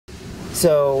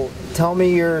So tell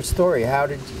me your story. How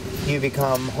did you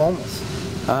become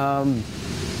homeless? I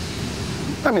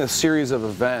mean, a series of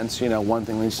events, you know, one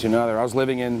thing leads to another. I was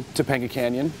living in Topanga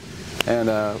Canyon and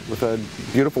with a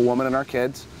beautiful woman and our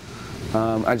kids.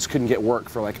 I just couldn't get work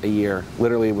for like a year.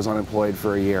 Literally was unemployed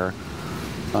for a year.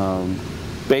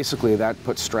 Basically, that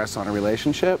put stress on a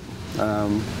relationship.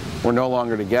 We're no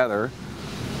longer together.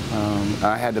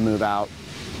 I had to move out.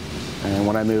 And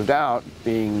when I moved out,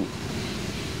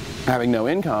 having no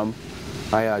income,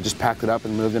 I just packed it up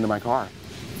and moved into my car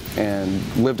and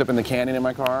lived up in the canyon in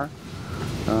my car.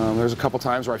 There was a couple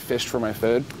times where I fished for my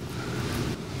food.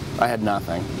 I had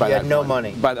nothing. You had no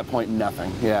money? By that point,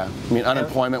 nothing, yeah. I mean,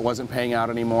 unemployment wasn't paying out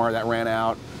anymore. That ran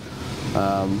out.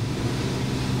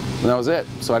 And that was it.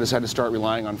 So I just had to start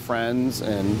relying on friends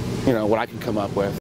and, you know, what I could come up with.